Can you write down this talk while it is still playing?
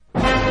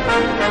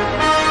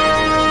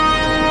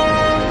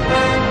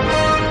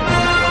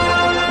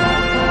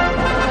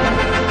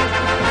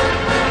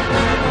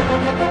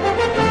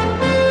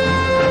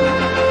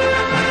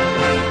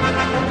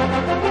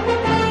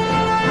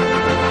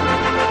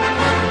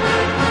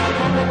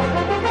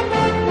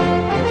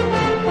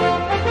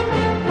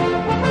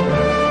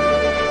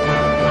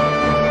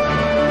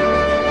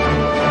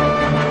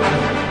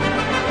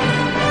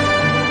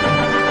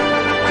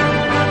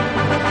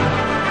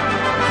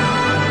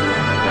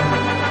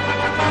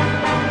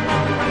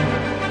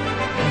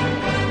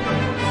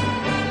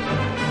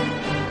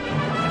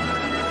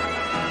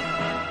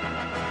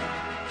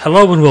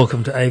Hello and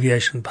welcome to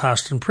Aviation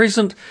Past and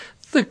Present,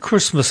 the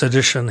Christmas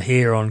edition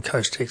here on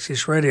Coast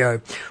Access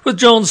Radio, with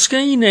John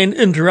Skeen and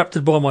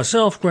interrupted by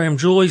myself, Graham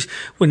Joyce,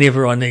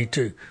 whenever I need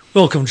to.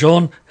 Welcome,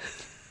 John.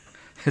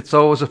 It's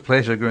always a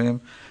pleasure, Graham.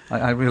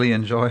 I really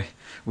enjoy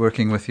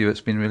working with you. It's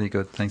been really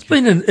good. Thank you.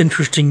 It's been an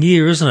interesting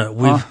year, isn't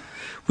it?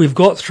 We've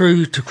got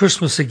through to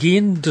Christmas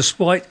again,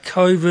 despite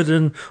COVID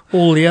and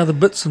all the other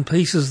bits and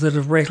pieces that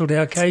have rattled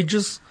our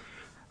cages.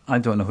 I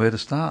don't know where to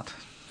start.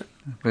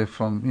 We're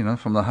from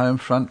the home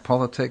front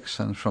politics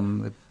and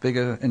from the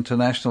bigger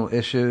international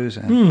issues,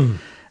 and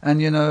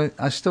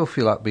I still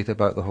feel upbeat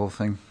about the whole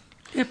thing.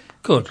 Yep,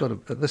 good.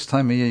 At this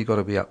time of year, you've got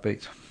to be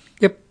upbeat.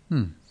 Yep.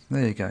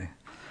 There you go.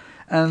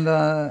 And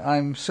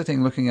I'm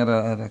sitting looking at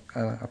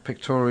a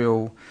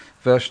pictorial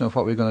version of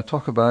what we're going to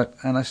talk about,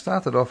 and I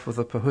started off with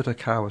the Pohuta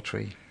kawa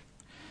tree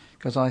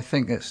because I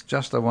think it's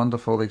just a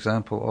wonderful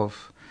example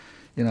of,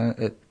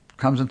 it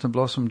comes into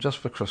blossom just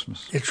for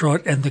Christmas. It's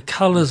right, and the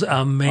colours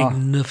are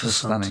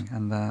magnificent. They're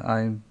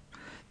stunning,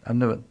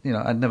 and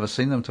I'd never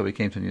seen them until we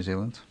came to New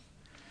Zealand.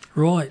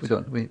 Right.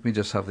 We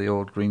just have the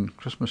old green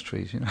Christmas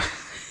trees,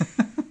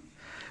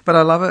 But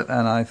I love it,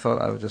 and I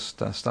thought I would just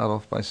start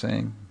off by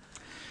saying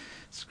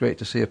it's great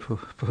to see a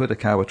Pohuta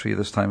kawa tree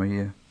this time of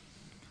year.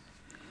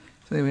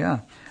 So there we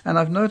are. And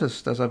I've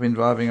noticed as I've been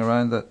driving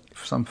around that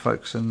some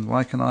folks in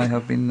Waikanae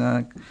have been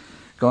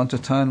gone to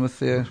town with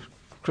their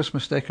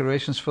Christmas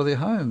decorations for their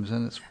homes,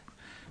 and it's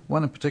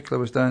one in particular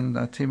was down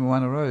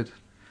Timawana Road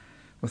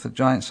with a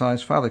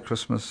giant-sized Father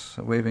Christmas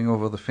waving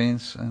over the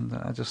fence, and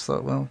I just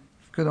thought, well,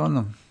 good on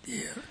them.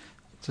 Yeah,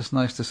 just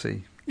nice to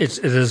see. It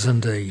is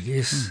indeed,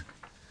 yes.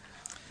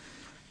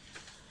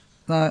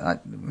 Now,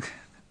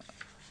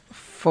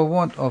 for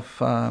want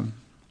of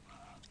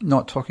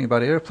not talking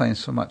about airplanes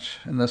so much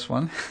in this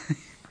one,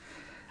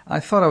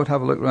 I thought I would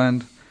have a look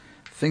around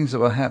things that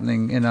were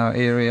happening in our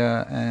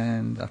area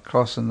and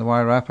across in the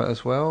Wairarapa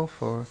as well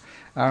for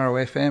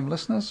ROFM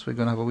listeners. We're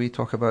going to have a wee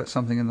talk about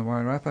something in the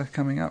Wairarapa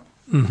coming up.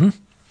 Mm-hmm.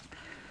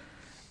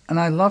 And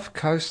I love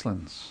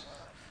coastlands.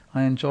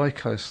 I enjoy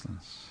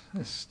coastlands.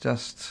 It's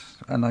just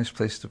a nice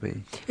place to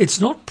be.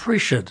 It's not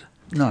pressured.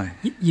 No.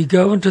 You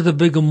go into the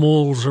bigger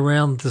malls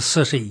around the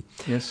city,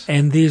 yes,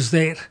 and there's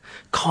that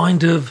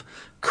kind of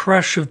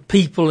crush of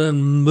people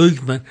and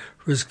movement,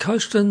 whereas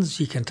coastlands,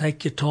 you can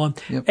take your time.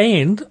 Yep.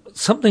 And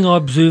something I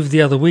observed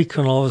the other week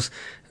when I was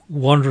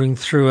wandering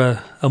through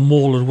a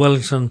mall in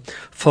Wellington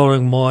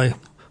following my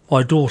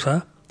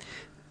daughter,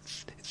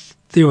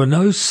 there were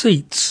no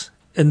seats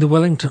in the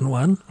Wellington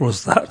one, or it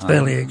was the Hutt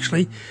Valley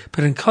actually,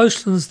 but in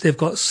coastlands they've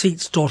got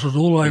seats dotted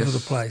all over the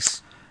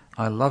place.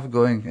 I love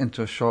going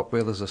into a shop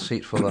where there's a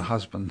seat for the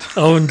husband.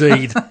 Oh,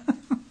 indeed.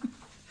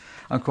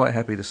 I'm quite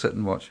happy to sit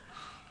and watch.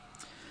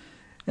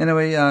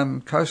 Anyway,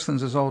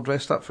 Coastlands is all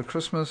dressed up for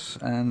Christmas,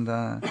 and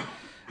the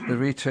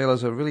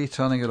retailers are really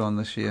turning it on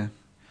this year.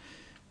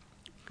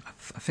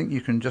 I think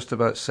you can just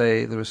about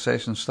say the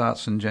recession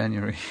starts in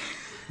January.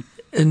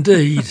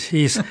 Indeed,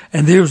 yes.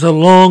 And there's a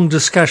long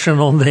discussion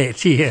on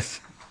that, yes.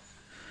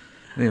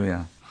 There we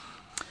are.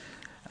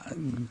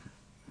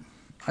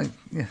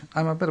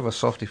 I'm a bit of a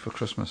softie for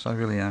Christmas, I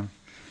really am.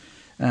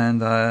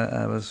 And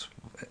I was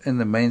in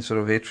the main sort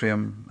of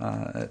atrium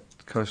at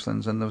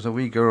Coastlands, and there was a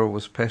wee girl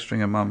was pestering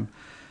her mum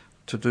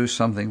to do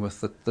something with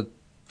the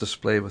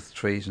display with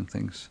trees and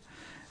things.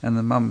 And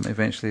the mum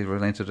eventually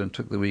relented and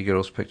took the wee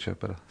girl's picture,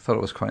 but I thought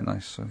it was quite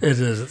nice. So. It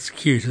is, it's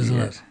cute, isn't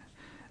it?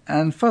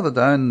 And further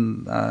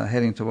down,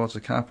 heading towards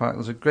the car park,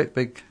 there's a great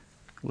big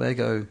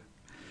Lego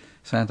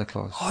Santa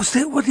Claus. Oh, is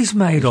that what he's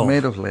made of? He's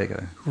made of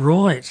Lego.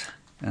 Right.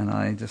 And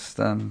I just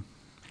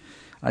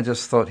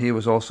thought he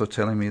was also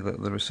telling me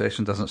that the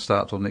recession doesn't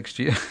start till next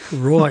year.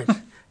 Right.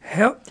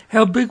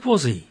 How big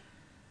was he?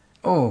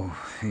 Oh,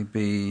 he'd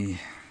be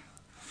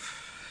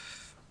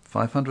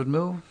 500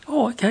 mil.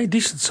 Oh, okay,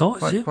 decent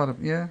size,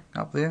 yeah,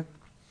 up there.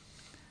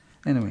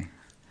 Anyway,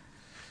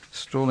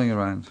 strolling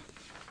around.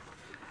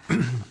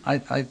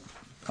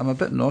 I'm a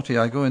bit naughty.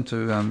 I go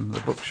into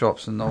the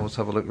bookshops and always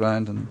have a look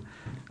round, and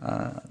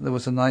there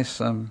was a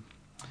nice,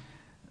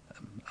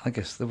 I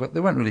guess they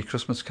weren't really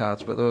Christmas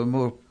cards, but they were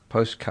more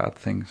postcard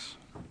things.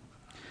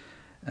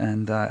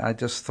 And I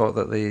just thought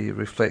that they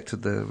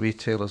reflected the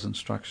retailer's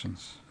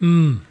instructions.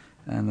 Mm.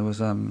 And there was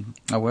a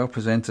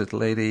well-presented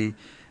lady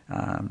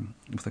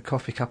with a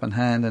coffee cup in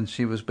hand, and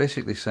she was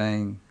basically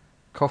saying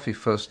coffee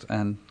first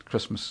and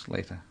Christmas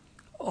later.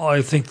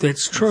 I think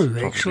that's true,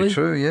 actually.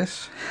 True,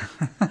 yes.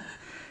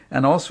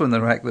 And also in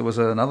the rack there was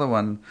another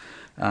one,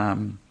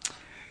 and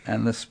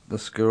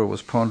this girl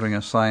was pondering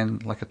a sign,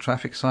 like a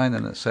traffic sign,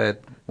 and it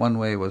said one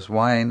way was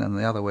wine and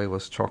the other way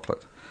was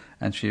chocolate.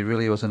 And she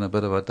really was in a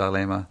bit of a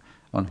dilemma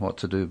on what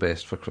to do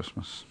best for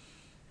Christmas,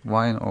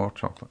 wine or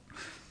chocolate.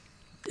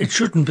 It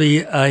shouldn't be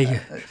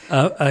a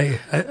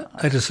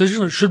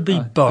decision. It should be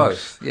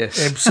both.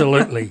 Yes,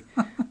 absolutely.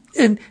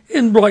 In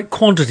right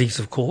quantities,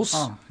 of course.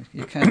 Oh,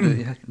 you can't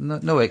do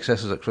no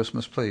excesses at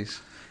Christmas, please.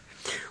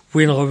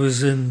 When I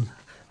was in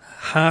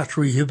heart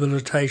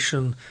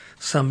rehabilitation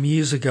some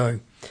years ago,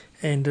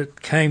 and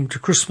it came to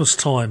Christmas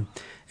time,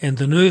 and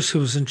the nurse who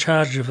was in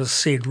charge of us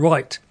said,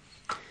 right,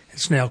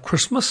 it's now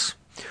Christmas.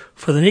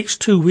 For the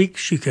next 2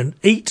 weeks, you can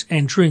eat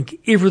and drink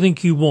everything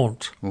you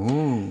want.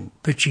 Ooh.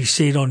 But she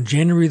said on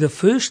January the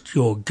 1st,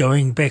 you're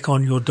going back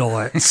on your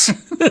diets.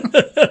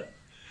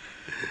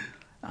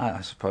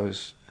 I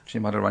suppose she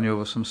might have run you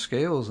over some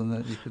scales and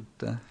that you could,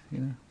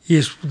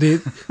 Yes,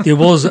 there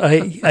was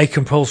a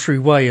compulsory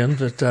weigh-in,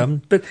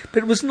 but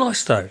it was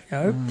nice though.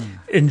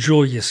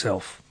 Enjoy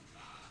yourself.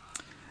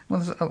 Well,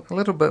 there's a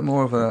little bit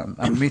more of a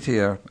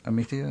meatier,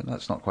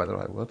 that's not quite the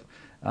right word,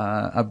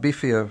 a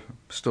beefier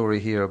story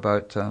here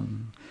about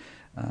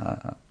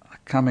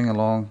coming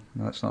along,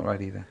 no, that's not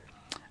right either,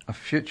 a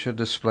future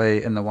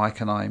display in the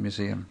Waikanae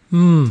Museum.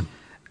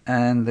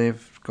 And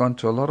they've gone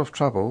to a lot of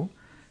trouble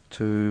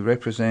to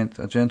represent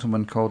a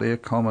gentleman called Air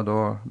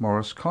Commodore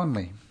Maurice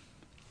Conley.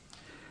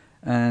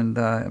 And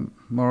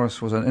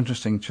Maurice was an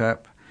interesting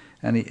chap,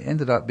 and he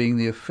ended up being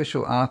the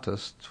official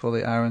artist for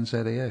the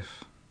RNZAF.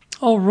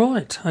 Oh,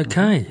 right,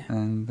 okay.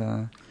 And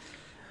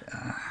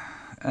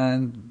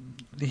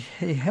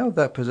he held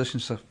that position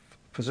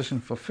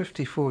for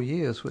 54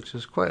 years, which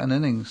is quite an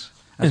innings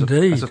as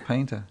a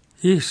painter.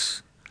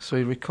 Yes. So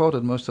he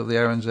recorded most of the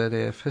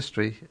RNZAF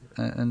history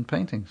in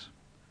paintings,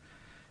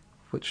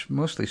 which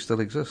mostly still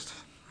exist.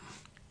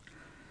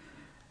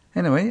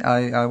 Anyway,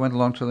 I went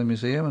along to the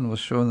museum and was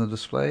shown the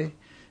display,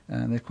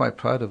 and they're quite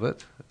proud of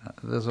it.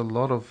 There's a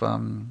lot of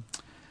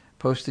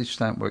postage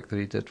stamp work that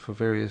he did for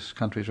various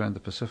countries around the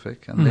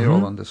Pacific, and they're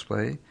all on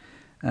display.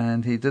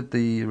 And he did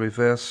the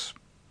reverse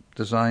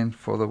design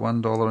for the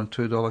 $1 and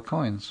 $2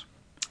 coins.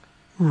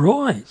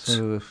 Right.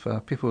 So if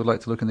people would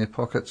like to look in their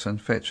pockets and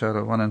fetch out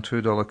a $1 and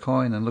 $2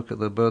 coin and look at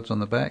the birds on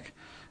the back,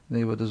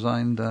 they were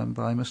designed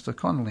by Mr.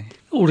 Connolly.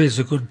 Oh, there's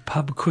a good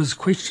pub quiz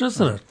question,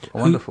 isn't it?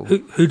 Wonderful.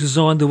 Who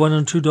designed the $1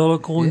 and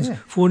 $2 coins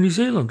for New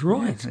Zealand?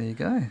 Right. Yeah, there you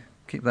go.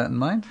 Keep that in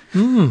mind.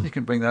 You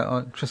can bring that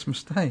on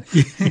Christmas Day.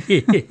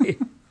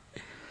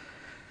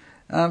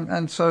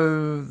 And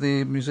so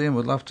the museum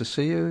would love to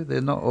see you.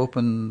 They're not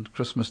open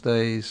Christmas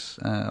days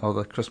or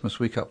the Christmas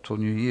week up till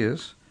New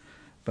Year's,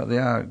 but they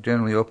are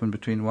generally open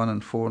between 1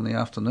 and 4 in the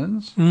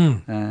afternoons,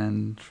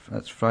 and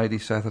that's Friday,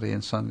 Saturday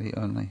and Sunday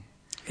only.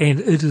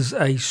 And it is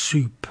a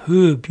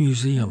superb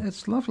museum.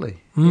 It's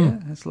lovely. Yeah,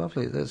 it's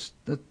lovely. There's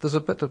a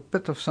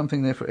bit of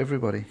something there for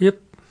everybody. Yep.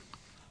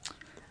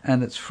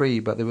 And it's free,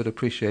 but they would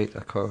appreciate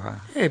a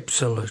koha.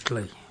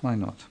 Absolutely. Why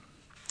not?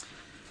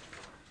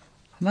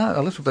 Now,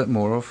 a little bit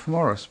more of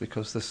Maurice,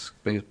 because this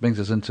brings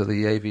us into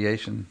the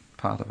aviation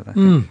part of it, I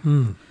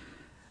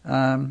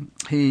think.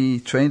 He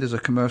trained as a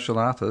commercial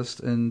artist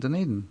in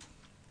Dunedin,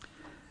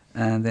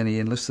 and then he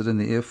enlisted in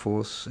the Air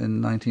Force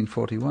in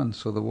 1941,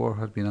 so the war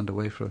had been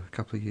underway for a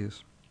couple of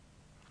years.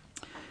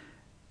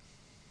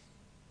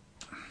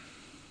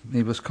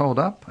 He was called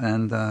up,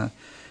 and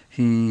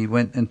he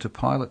went into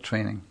pilot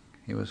training.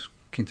 He was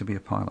keen to be a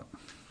pilot.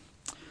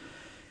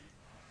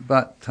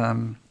 But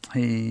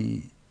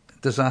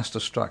disaster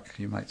struck,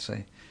 you might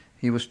say.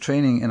 He was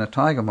training in a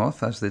Tiger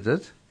Moth, as they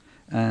did,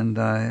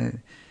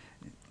 and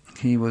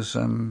he was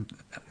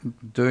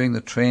doing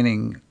the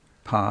training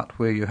part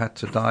where you had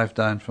to dive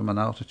down from an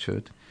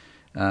altitude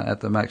at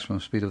the maximum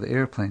speed of the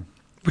airplane.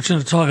 Which in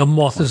a Tiger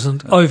Moth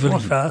isn't overly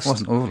fast.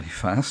 Wasn't overly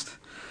fast,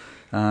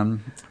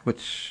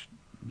 which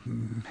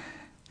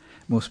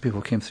most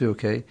people came through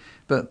okay.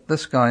 But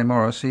this guy,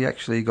 Maurice, he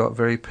actually got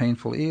very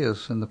painful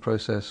ears in the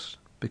process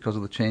because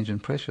of the change in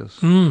pressures.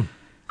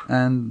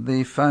 And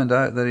they found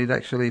out that he'd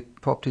actually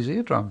popped his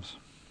eardrums.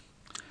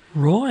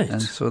 Right.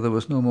 And so there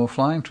was no more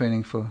flying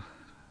training for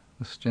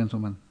this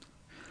gentleman.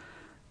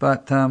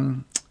 But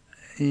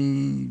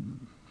he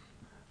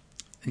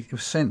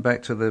was sent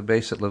back to the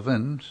base at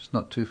Levin, which is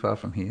not too far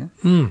from here,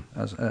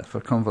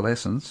 for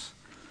convalescence.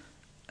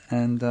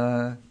 And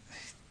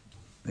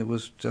it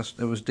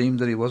was deemed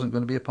that he wasn't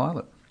going to be a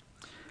pilot.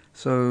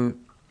 So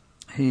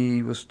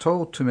he was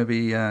told to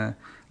maybe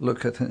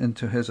look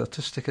into his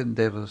artistic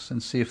endeavours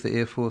and see if the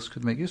Air Force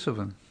could make use of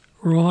him.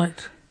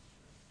 Right.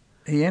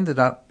 He ended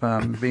up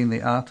being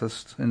the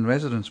artist in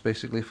residence,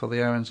 basically, for the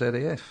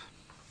RNZAF.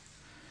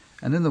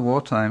 And in the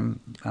wartime,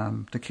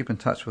 to keep in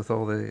touch with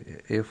all the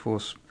Air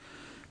Force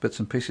bits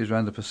and pieces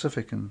around the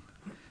Pacific and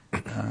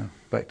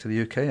back to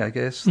the UK, I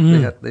guess,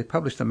 they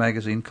published a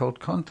magazine called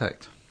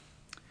Contact.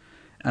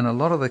 And a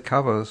lot of the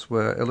covers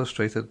were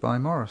illustrated by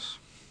Maurice.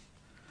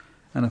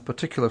 And a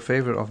particular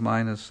favourite of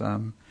mine is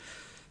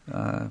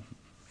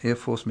Air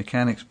Force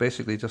mechanics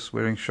basically just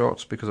wearing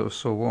shorts because it was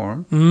so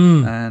warm,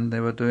 and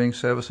they were doing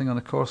servicing on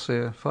a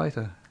Corsair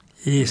fighter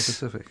in the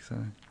Pacific. So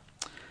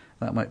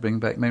that might bring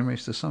back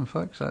memories to some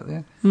folks out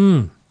there.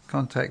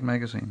 Contact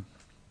magazine.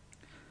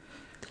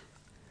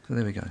 So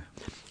there we go.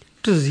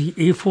 Does the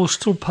Air Force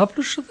still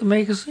publish the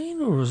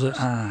magazine, or is it?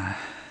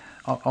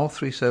 All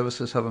three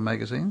services have a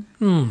magazine,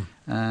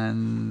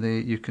 and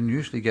you can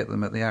usually get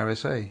them at the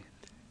RSA.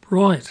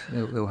 Right.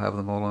 They'll have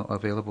them all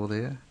available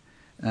there.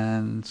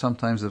 And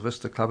sometimes the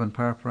Vista Club in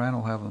Paraparaumu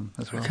will have them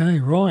as well. Okay,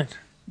 right.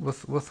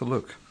 Worth a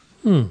look.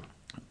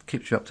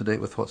 Keeps you up to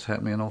date with what's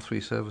happening in all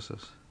three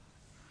services.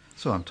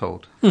 So I'm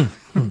told.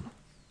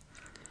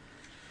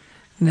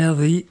 Now,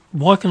 the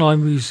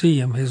Waikanae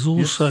Museum has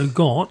also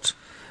got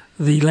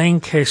the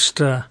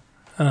Lancaster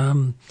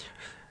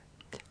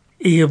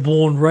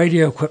airborne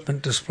radio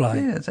equipment display.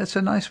 Yeah, it's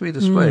a nice wee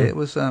display. It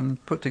was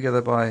put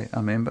together by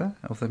a member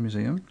of the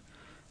museum,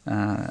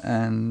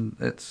 and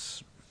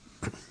it's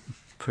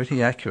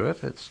pretty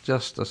accurate. It's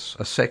just a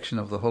section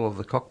of the whole of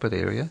the cockpit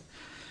area,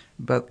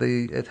 but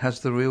it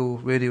has the real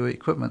radio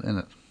equipment in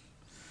it.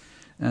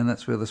 And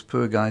that's where this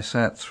poor guy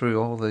sat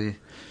through all the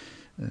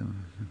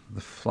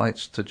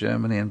flights to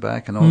Germany and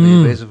back, and all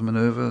the evasive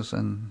manoeuvres,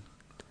 and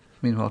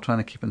meanwhile trying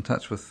to keep in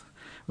touch with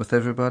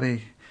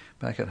everybody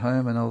back at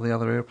home and all the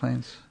other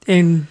airplanes.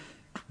 And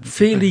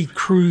fairly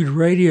crude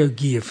radio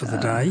gear for the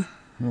day.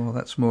 Well,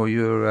 that's more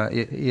your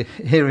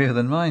area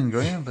than mine,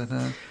 Graham. But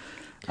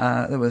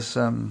it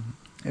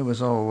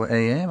was all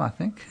AM, I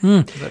think.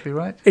 Would that be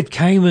right? It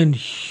came in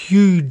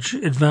huge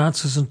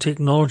advances in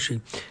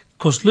technology,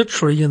 because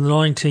literally in the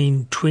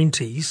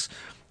 1920s,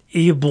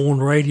 airborne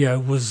radio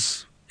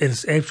was in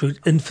its absolute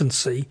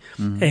infancy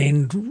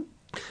and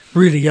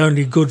really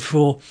only good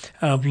for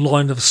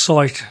line of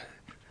sight.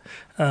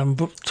 But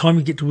by the time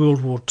you get to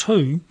World War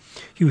II,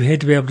 you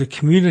had to be able to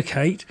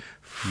communicate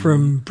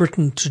from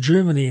Britain to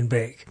Germany and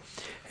back.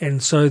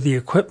 And so the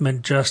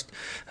equipment just,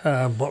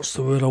 what's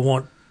the word I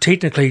want,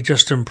 technically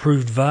just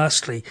improved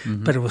vastly,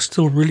 but it was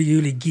still really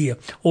early gear.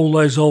 All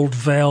those old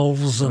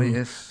valves and...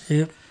 yes.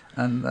 Yep.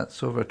 And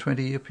that's over a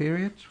 20-year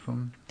period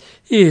from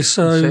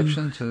so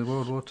inception to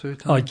World War II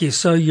time? I guess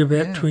so, you're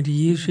about 20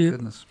 years, yeah.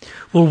 Goodness.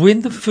 Well,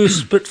 when the first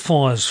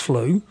Spitfires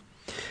flew,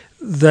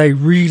 they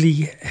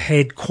really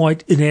had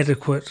quite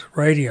inadequate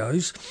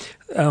radios.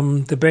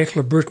 The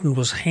Battle of Britain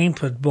was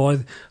hampered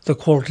by the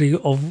quality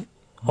of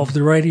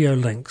the radio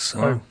links.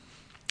 So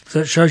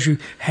it shows you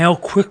how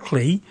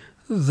quickly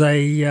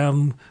they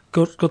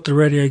got the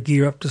radio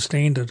gear up to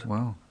standard.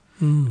 Wow.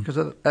 Because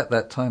at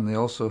that time they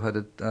also had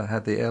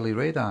the early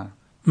radar.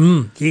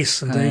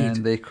 Yes, indeed.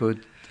 And they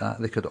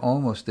could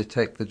almost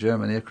detect the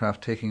German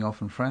aircraft taking off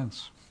in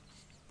France.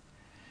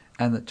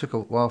 And it took a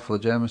while for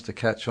the Germans to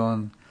catch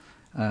on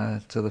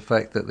to the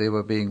fact that they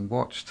were being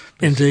watched.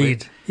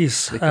 Indeed,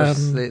 yes.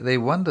 Because they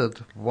wondered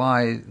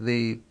why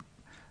the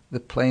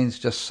planes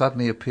just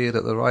suddenly appeared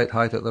at the right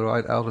height, at the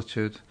right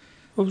altitude.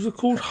 What was it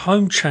called?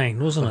 Home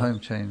chain, wasn't it?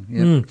 Home chain,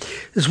 yeah.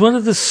 It's one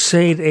of the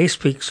sad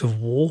aspects of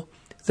war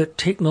that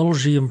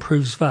technology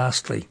improves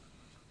vastly.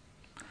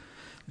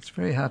 It's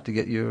very hard to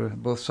get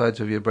both sides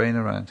of your brain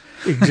around.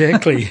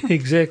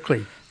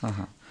 Exactly.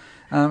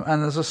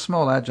 And there's a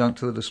small adjunct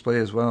to the display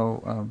as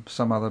well,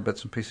 some other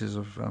bits and pieces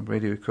of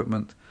radio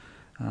equipment.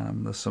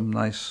 There's some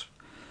nice,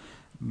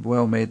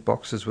 well-made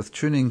boxes with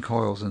tuning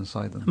coils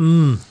inside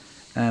them.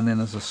 And then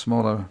there's a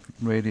smaller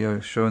radio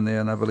shown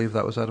there, and I believe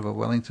that was out of a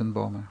Wellington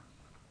bomber.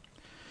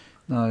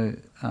 Now,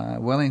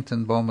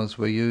 Wellington bombers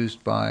were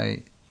used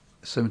by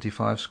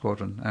 75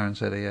 Squadron,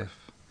 RNZAF.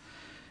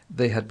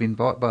 They had been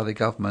bought by the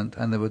government,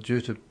 and they were due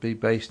to be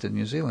based in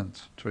New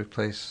Zealand to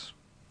replace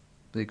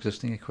the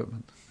existing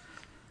equipment.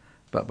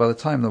 But by the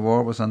time the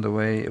war was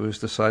underway, it was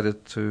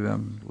decided to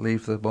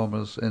leave the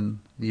bombers in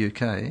the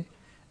UK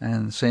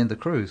and send the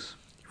crews.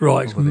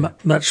 Right,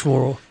 much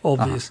more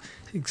obvious.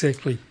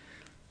 Exactly.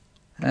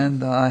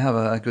 And I have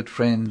a good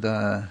friend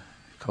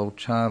called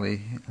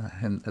Charlie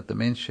at the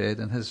men's shed,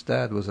 and his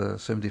dad was a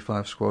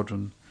 75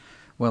 Squadron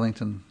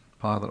Wellington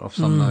pilot of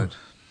some note.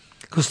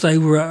 Because they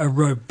were a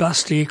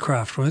robust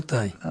aircraft, weren't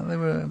they? They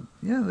were,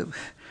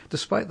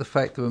 despite the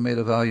fact they were made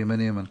of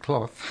aluminium and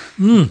cloth,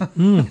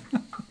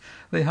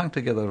 they hung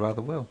together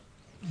rather well.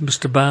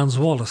 Mr.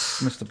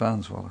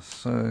 Barnes-Wallace.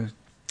 So,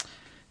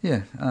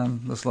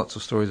 there's lots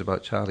of stories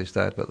about Charlie's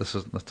dad, but this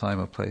isn't the time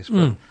or place.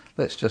 But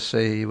let's just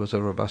say he was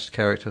a robust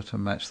character to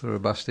match the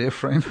robust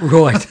airframe.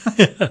 Right.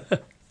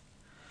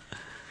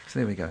 So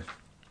there we go.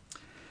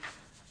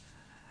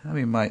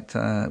 We might,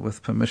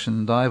 with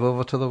permission, dive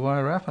over to the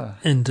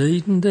Wairarapa.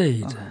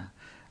 Indeed.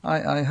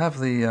 I have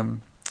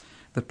the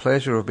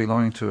pleasure of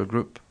belonging to a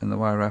group in the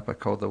Wairarapa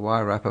called the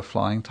Wairarapa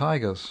Flying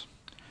Tigers.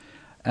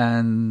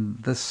 And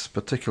this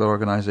particular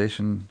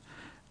organisation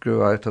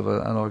grew out of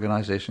an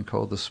organisation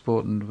called the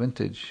Sport and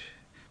Vintage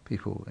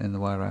people in the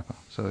Wairarapa.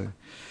 So,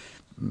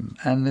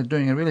 and they're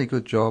doing a really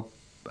good job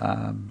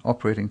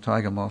operating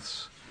Tiger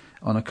Moths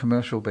on a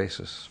commercial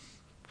basis,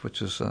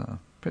 which is a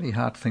pretty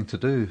hard thing to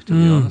do, to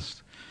be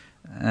honest.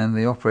 And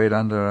they operate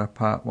under a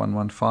Part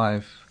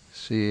 115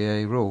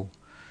 CAA rule.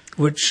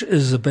 Which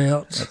is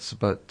about? It's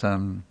about,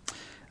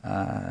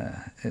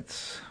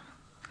 it's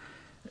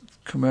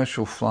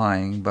commercial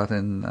flying, but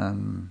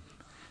in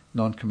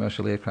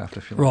non-commercial aircraft,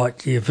 if you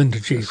like. Right,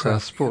 vintage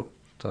aircraft.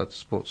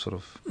 Sport sort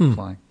of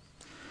flying.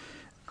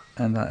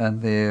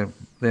 And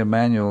their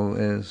manual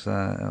is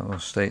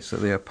states that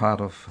they are part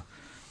of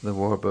the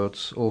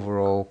Warbirds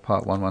overall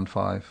Part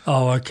 115.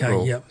 Oh, okay,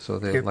 role. yep. So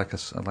they're like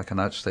an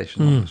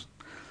outstation almost.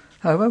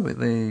 However,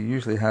 they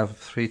usually have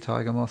 3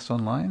 Tiger Moths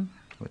online,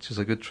 which is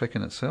a good trick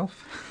in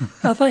itself.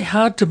 Are they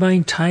hard to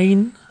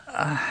maintain?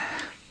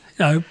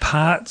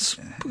 Parts,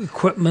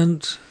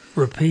 equipment,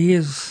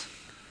 repairs?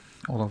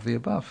 All of the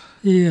above.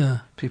 Yeah.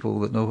 People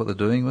that know what they're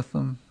doing with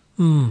them.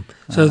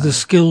 So the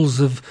skills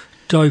of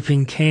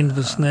doping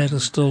canvas and that are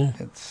still...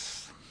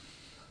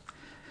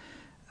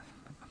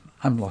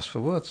 I'm lost for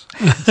words.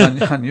 It's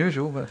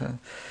unusual, but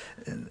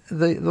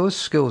those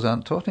skills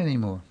aren't taught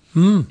anymore.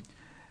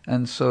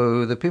 And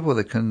so the people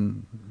that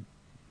can,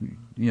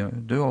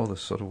 do all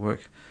this sort of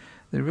work,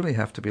 they really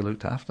have to be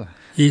looked after.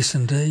 Yes,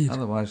 indeed.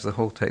 Otherwise, the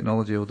whole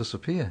technology will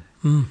disappear.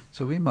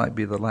 So we might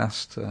be the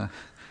last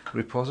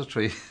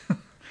repository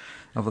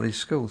of these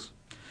skills.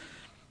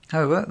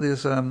 However,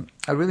 there's a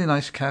really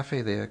nice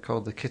cafe there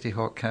called the Kitty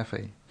Hawk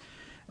Cafe,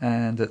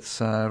 and it's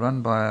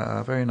run by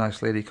a very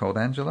nice lady called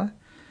Angela,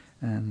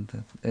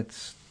 and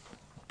it's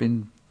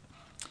been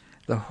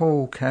the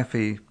whole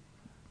cafe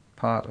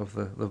part of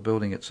the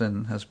building it's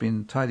in has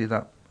been tidied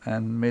up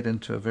and made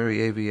into a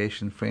very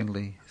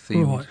aviation-friendly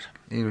themed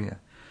area,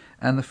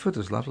 and the food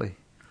is lovely,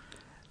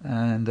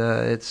 and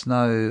it's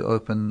now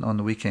open on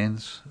the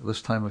weekends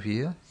this time of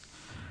year.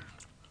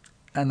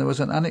 And there was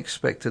an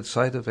unexpected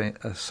side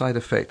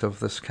effect of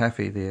this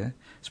cafe there.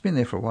 It's been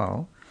there for a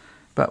while,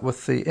 but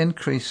with the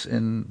increase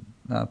in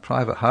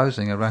private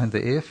housing around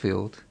the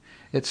airfield,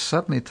 it's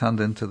suddenly turned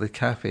into the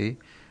cafe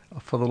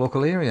for the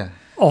local area.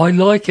 Oh, I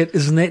like it.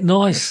 Isn't that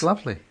nice? It's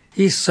lovely.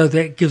 Yes, so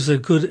that gives a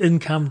good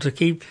income to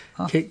keep...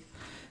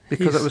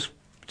 Because it was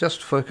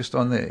just focused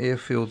on the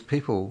airfield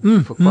people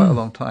for quite a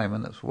long time,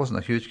 and it wasn't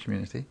a huge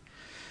community.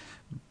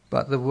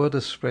 But the word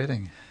is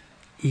spreading.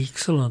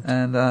 Excellent.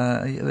 And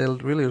they're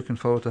really looking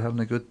forward to having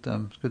a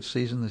good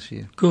season this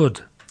year.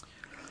 Good.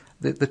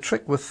 The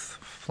trick with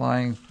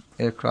flying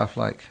aircraft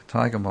like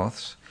Tiger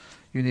Moths,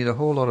 you need a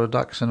whole lot of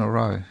ducks in a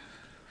row.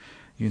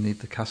 You need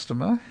the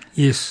customer.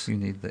 Yes. You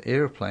need the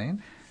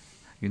airplane.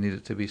 You need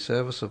it to be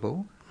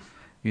serviceable.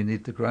 You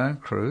need the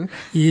ground crew.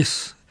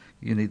 Yes.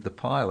 You need the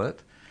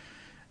pilot.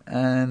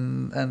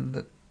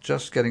 And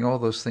just getting all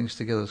those things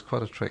together is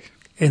quite a trick.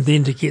 And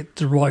then to get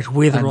the right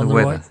weather on the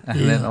right...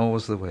 And then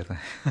always the weather.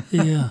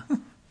 Yeah.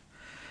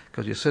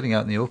 Because you're sitting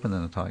out in the open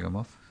in a Tiger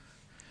Moth.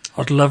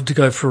 I'd love to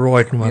go for a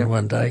ride in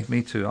one day.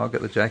 Me too. I'll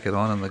get the jacket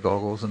on and the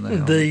goggles and the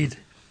Indeed.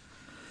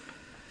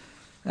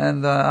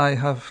 And I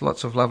have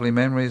lots of lovely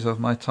memories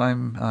of my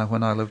time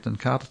when I lived in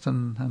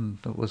Carterton, and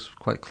it was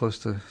quite close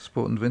to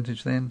Sport and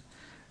Vintage then.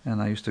 And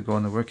I used to go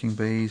on the working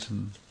bays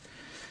and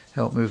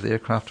help move the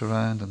aircraft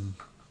around and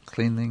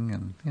cleaning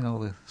and, all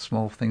the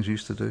small things you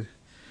used to do.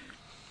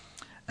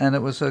 And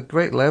it was a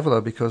great leveler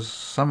because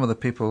some of the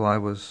people I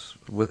was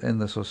in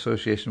this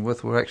association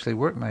with were actually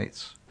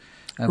workmates.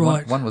 And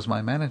one was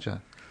my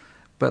manager.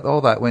 But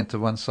all that went to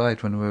one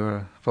side when we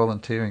were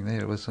volunteering there.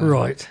 It was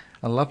a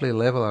lovely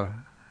leveler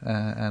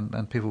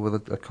and people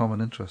with a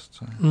common interest.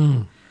 So.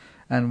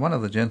 And one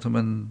of the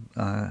gentlemen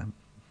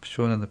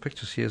shown in the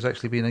pictures here has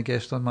actually been a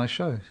guest on my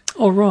show.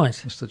 Oh, right.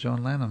 Mr.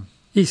 John Lanham.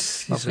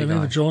 Yes, I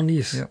remember John,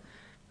 yes. Yep.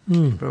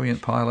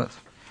 Brilliant pilot.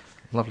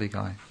 Lovely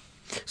guy.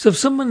 So if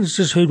someone's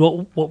just heard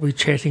what we're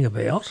chatting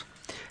about,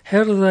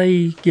 how do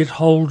they get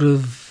hold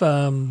of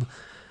and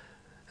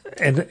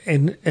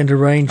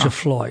arrange a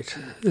flight?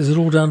 Is it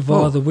all done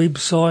via the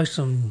website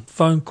and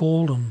phone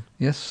call? And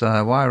yes,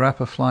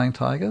 Wairarapa Flying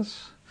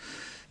Tigers.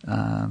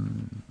 I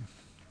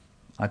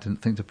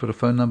didn't think to put a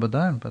phone number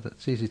down, but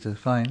it's easy to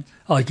find.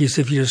 I guess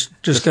if you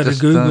just go to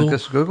Google.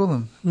 Just Google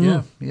them.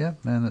 Yeah,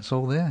 and it's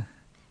all there.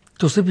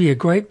 Because it'd be a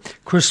great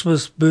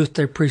Christmas,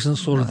 birthday present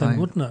sort of thing,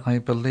 wouldn't it? I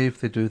believe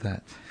they do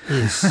that.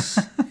 Yes,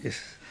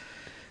 yes.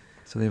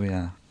 So there we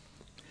are.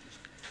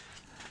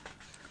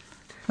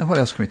 Now, what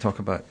else can we talk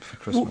about for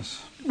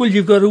Christmas? Well,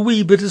 you've got a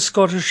wee bit of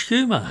Scottish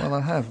humour. Well, I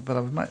have, but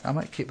I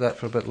might keep that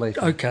for a bit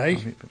later.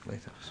 Okay.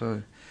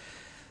 So,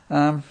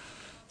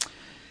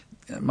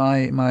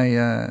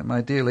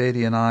 my dear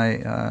lady and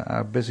I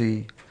are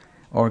busy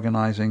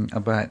organising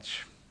a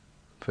batch,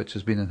 which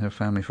has been in her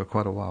family for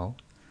quite a while.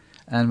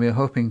 And we're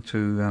hoping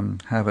to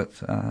have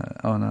it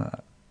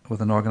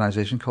with an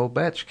organisation called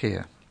Batch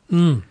Care.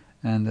 And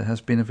it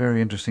has been a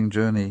very interesting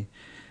journey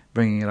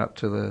bringing it up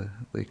to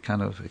the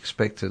kind of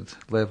expected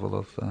level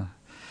of,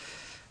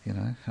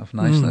 of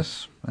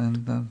niceness.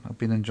 And I've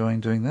been enjoying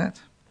doing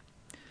that.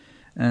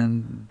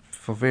 And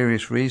for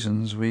various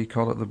reasons, we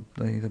call it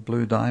the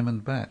Blue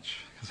Diamond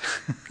Batch.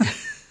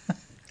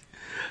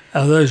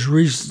 Are those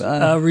reasons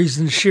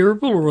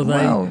shareable, or are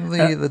they...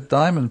 Well, the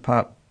diamond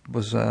part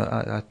was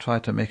I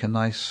tried to make a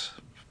nice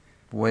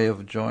way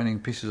of joining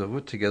pieces of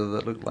wood together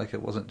that looked like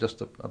it wasn't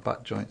just a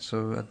butt joint,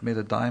 so I'd made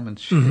a diamond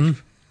shape.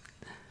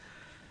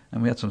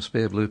 And we had some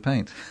spare blue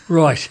paint.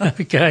 Right,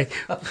 okay.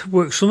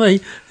 Works for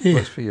me. Yeah.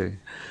 Works for you.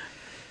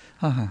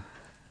 I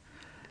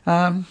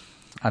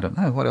don't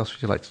know. What else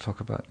would you like to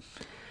talk about?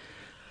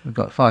 We've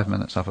got 5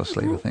 minutes up our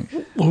sleeve, I think.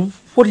 Well,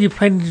 what are you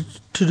planning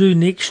to do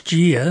next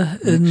year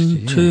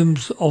in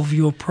terms of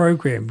your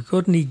program?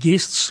 Got any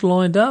guests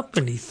lined up?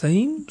 Any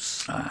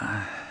themes?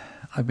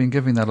 I've been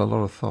giving that a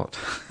lot of thought.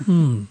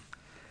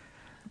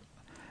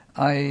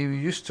 I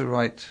used to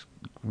write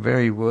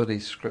very wordy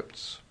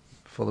scripts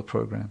for the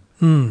program.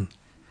 And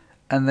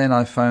then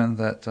I found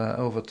that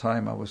over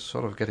time I was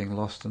sort of getting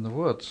lost in the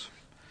words.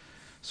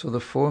 So the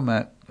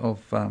format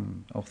of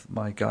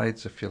my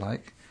guides, if you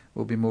like,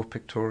 will be more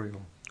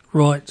pictorial.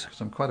 Right.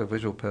 because I'm quite a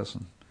visual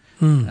person.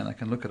 Mm. And I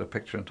can look at a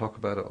picture and talk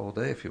about it all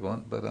day if you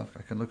want, but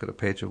I can look at a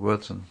page of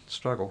words and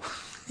struggle.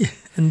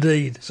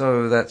 Indeed.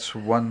 So that's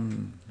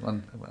one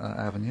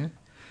avenue.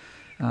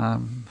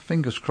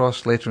 Fingers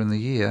crossed later in the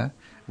year,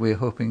 we're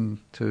hoping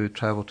to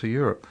travel to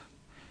Europe,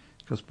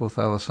 because both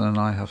Alison and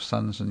I have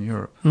sons in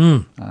Europe.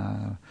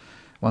 Mm.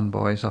 One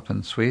boy's up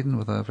in Sweden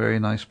with a very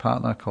nice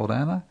partner called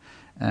Anna,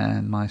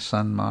 and my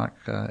son Mark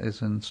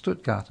is in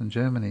Stuttgart in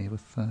Germany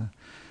with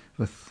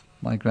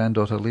my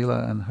granddaughter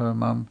Leela and her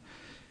mum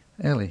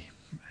Ellie.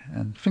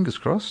 And fingers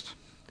crossed,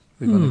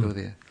 we're going to go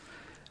there.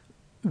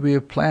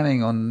 We're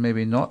planning on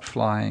maybe not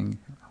flying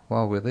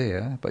while we're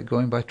there, but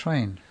going by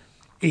train.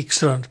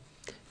 Excellent.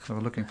 So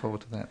we're looking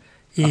forward to that.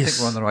 Yes. I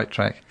think we're on the right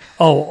track.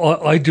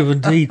 Oh, I do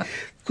indeed.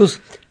 Because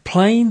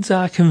planes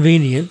are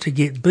convenient to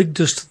get big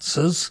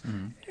distances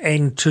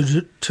and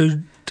to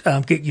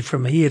get you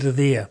from here to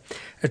there.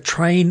 A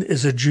train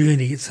is a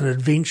journey. It's an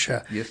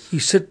adventure. Yes. You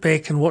sit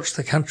back and watch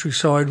the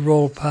countryside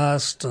roll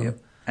past. And Yep.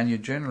 And you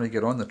generally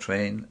get on the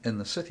train in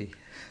the city.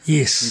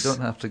 Yes. You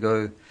don't have to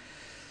go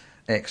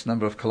X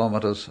number of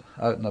kilometres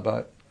out and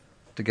about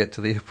to get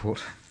to the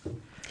airport.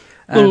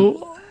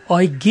 Well,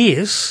 I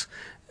guess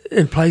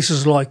in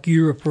places like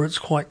Europe where it's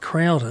quite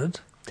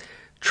crowded,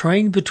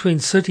 train between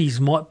cities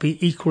might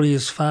be equally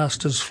as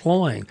fast as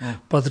flying. Oh.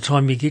 By the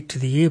time you get to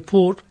the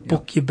airport,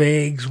 book your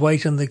bags,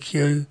 wait in the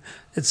queue,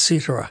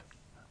 etc.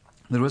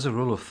 There is a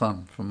rule of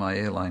thumb from my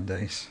airline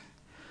days.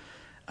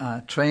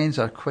 Trains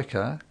are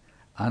quicker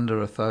under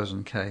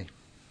 1,000 k.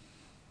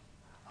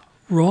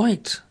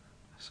 Right.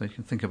 So you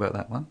can think about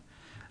that one.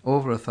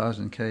 Over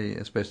 1,000 k,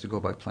 it's best to go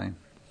by plane.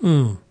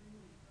 Mm.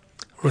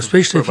 Or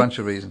especially for a bunch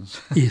of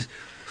reasons. Yes.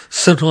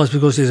 Sometimes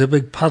because there's a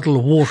big puddle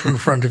of water in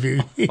front of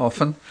you.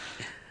 Often.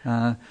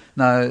 Now,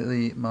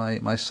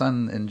 my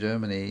son in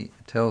Germany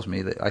tells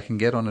me that I can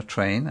get on a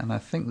train, and I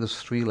think there's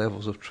 3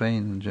 levels of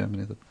train in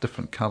Germany, the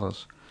different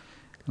colours.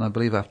 And I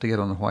believe I have to get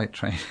on the white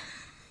train.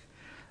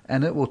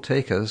 And it will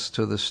take us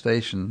to the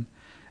station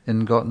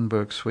in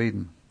Gothenburg,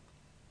 Sweden,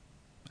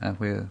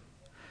 where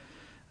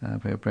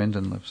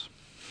Brendan lives.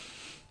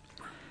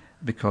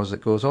 Because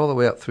it goes all the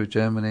way up through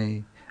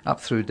Germany, up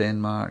through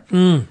Denmark,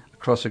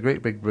 across a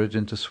great big bridge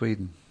into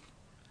Sweden.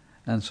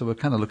 And so we're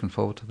kind of looking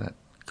forward to that.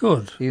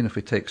 Good. Even if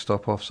we take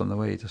stop-offs on the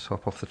way, just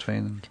hop off the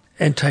train.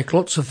 And take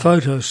lots of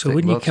photos, so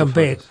when you come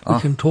back, we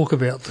can talk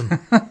about them.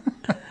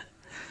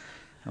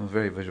 I'm a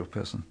very visual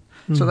person.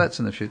 So that's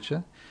in the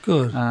future.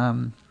 Good.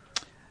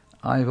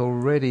 I've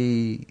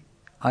already...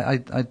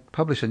 I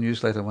publish a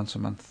newsletter once a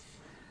month,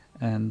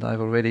 and I've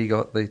already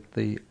got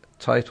the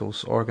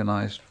titles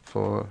organised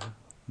for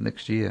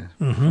next year,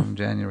 from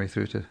January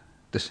through to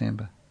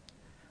December.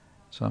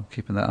 So I'm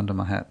keeping that under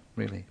my hat,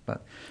 really.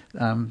 But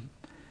I'm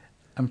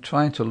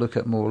trying to look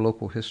at more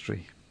local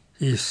history.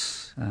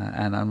 Yes.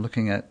 And I'm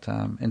looking at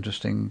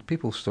interesting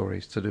people's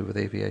stories to do with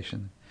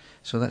aviation.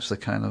 So that's the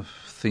kind of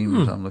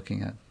themes I'm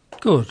looking at.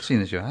 Good.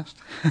 Seeing as you asked.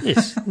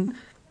 Yes.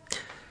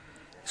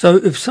 So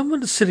if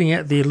someone is sitting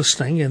out there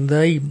listening and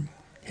they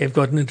have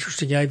got an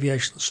interesting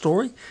aviation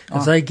story,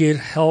 if they get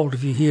hold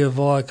of you here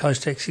via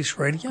Coast Access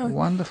Radio,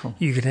 wonderful,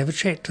 you can have a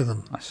chat to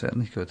them. I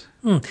certainly could.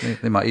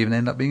 They might even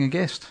end up being a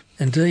guest.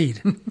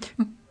 Indeed.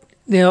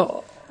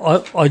 Now,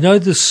 I know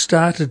this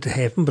started to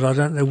happen, but I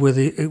don't know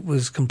whether it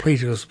was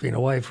completed because it's been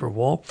away for a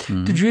while.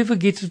 Did you ever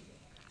get a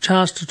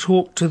chance to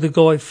talk to the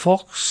guy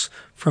Fox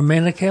from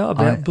Manukau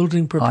about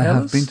building propellers? I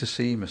have been to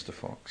see Mr.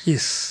 Fox.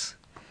 Yes.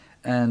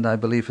 And I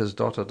believe his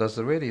daughter does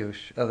the radio,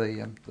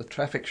 the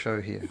traffic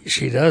show here.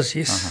 She does,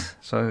 yes.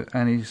 So,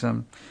 and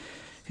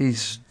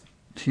he's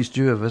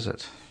due a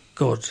visit.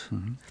 Good.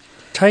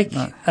 Take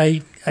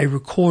a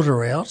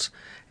recorder out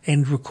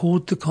and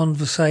record the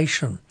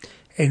conversation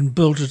and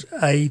build it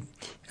a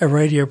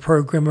radio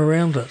program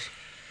around it.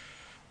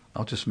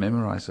 I'll just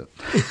memorise it.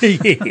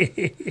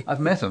 Yeah. I've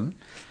met him.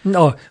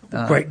 No,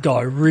 great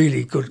guy,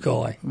 really good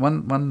guy.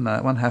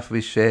 One half of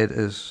his shed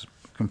is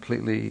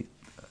completely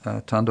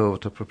turned over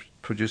to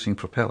producing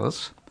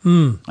propellers,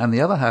 and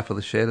the other half of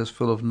the shed is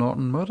full of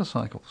Norton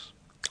motorcycles.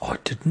 I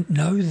didn't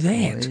know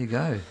that. Well, there you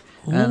go.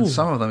 Ooh. And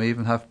some of them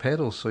even have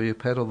pedals, so you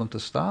pedal them to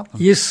start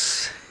them.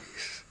 Yes.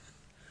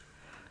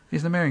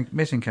 He's an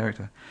amazing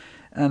character.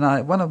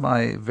 And one of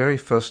my very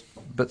first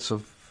bits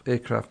of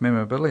aircraft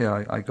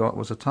memorabilia I got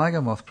was a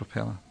Tiger Moth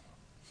propeller.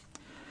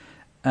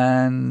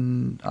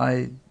 And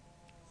I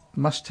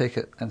must take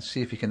it and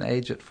see if you can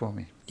age it for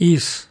me.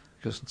 Yes.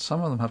 Because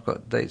some of them have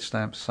got date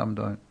stamps, some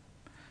don't.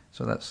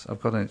 So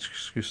I've got an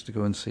excuse to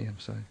go and see him.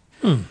 So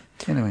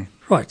anyway.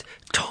 Right.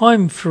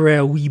 Time for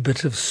our wee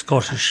bit of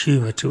Scottish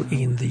humour to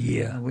end the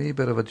year. A wee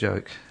bit of a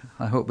joke.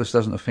 I hope this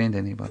doesn't offend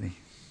anybody.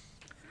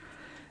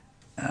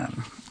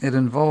 It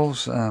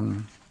involves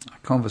a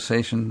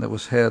conversation that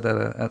was held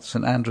at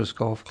St Andrews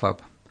Golf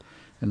Club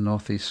in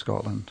northeast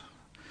Scotland.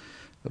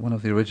 One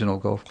of the original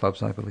golf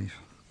clubs, I believe.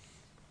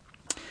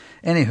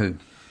 Anywho,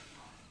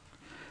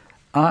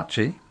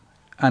 Archie,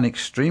 an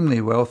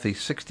extremely wealthy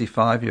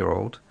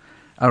 65-year-old,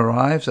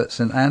 arrives at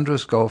St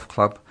Andrews Golf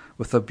Club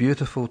with a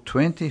beautiful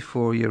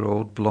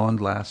 24-year-old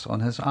blonde lass on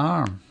his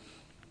arm.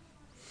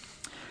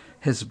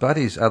 His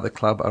buddies at the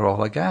club are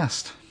all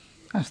aghast,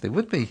 as they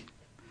would be.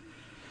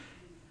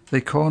 They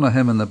corner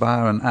him in the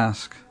bar and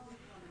ask,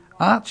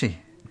 "Archie,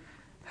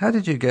 how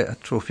did you get a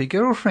trophy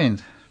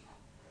girlfriend?"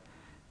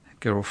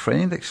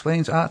 "Girlfriend,"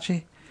 explains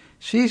Archie.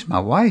 "She's my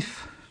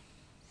wife."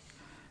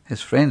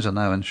 His friends are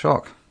now in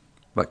shock,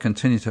 but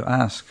continue to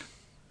ask,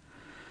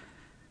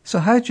 "So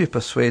how'd you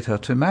persuade her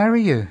to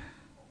marry you?"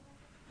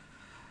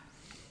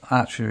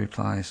 Archie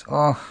replies,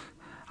 "Oh,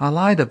 I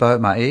lied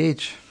about my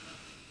age."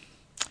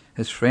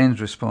 His friends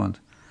respond,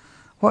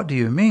 "What do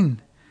you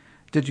mean?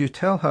 Did you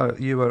tell her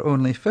you were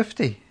only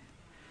 50?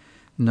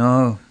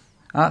 "No."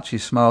 Archie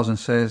smiles and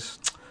says,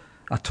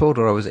 "I told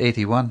her I was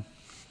 81.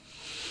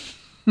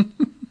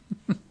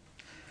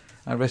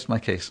 I rest my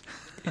case.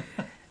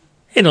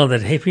 And on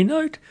that happy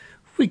note,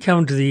 we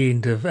come to the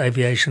end of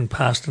Aviation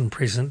Past and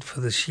Present for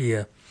this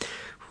year.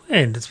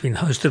 And it's been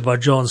hosted by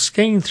John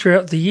Skeen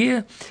throughout the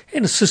year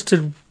and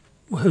assisted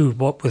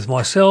with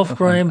myself,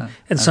 Graham,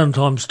 and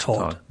sometimes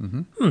Todd.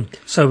 Mm-hmm.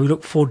 So we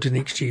look forward to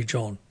next year,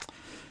 John.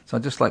 So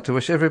I'd just like to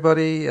wish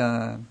everybody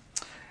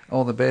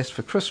all the best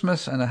for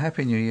Christmas and a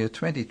Happy New Year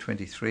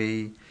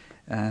 2023.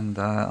 And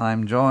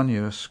I'm John,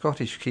 your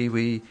Scottish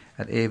Kiwi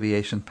at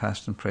Aviation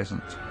Past and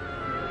Present.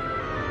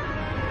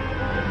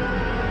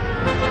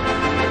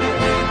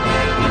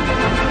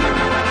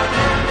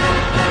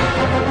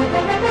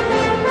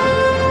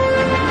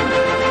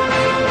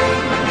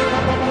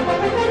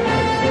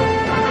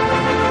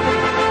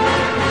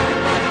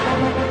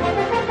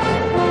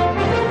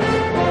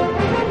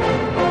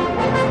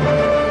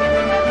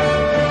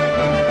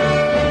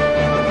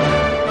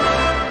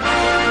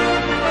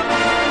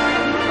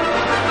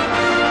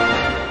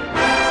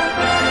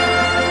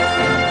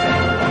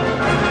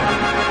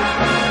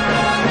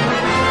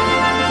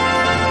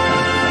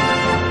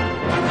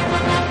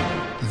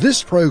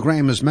 This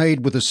program is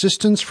made with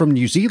assistance from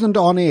New Zealand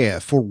On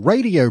Air for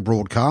radio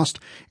broadcast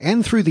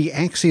and through the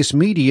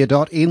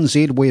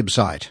accessmedia.nz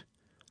website.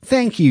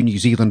 Thank you, New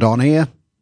Zealand On Air.